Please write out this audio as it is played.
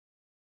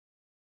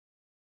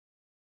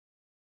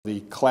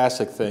The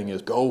classic thing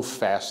is go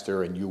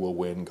faster and you will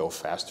win, go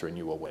faster and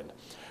you will win.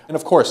 And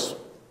of course,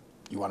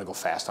 you want to go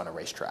fast on a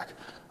racetrack.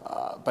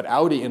 But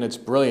Audi, in its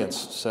brilliance,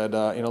 said,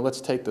 let's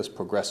take this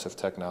progressive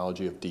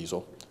technology of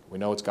diesel. We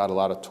know it's got a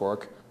lot of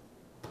torque.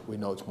 We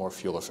know it's more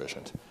fuel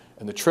efficient.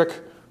 And the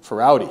trick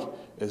for Audi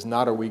is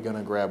not are we going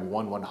to grab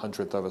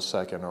 1/100th of a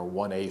second or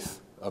 1/8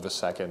 of a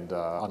second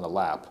on the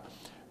lap.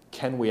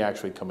 Can we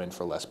actually come in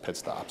for less pit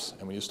stops?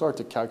 And when you start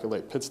to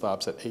calculate pit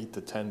stops at 8 to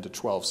 10 to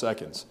 12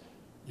 seconds,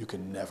 you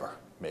can never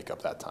make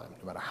up that time,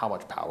 no matter how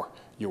much power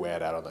you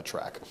add out on the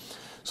track.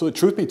 So the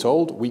truth be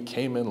told, we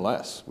came in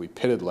less. We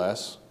pitted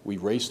less. We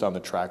raced on the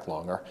track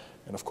longer.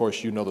 And of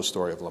course, you know the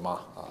story of Le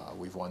Mans.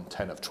 We've won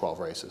 10 of 12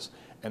 races.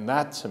 And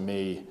that, to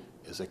me,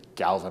 is a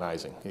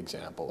galvanizing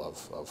example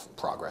of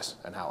progress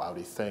and how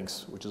Audi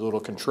thinks, which is a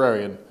little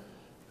contrarian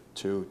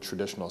to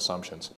traditional assumptions.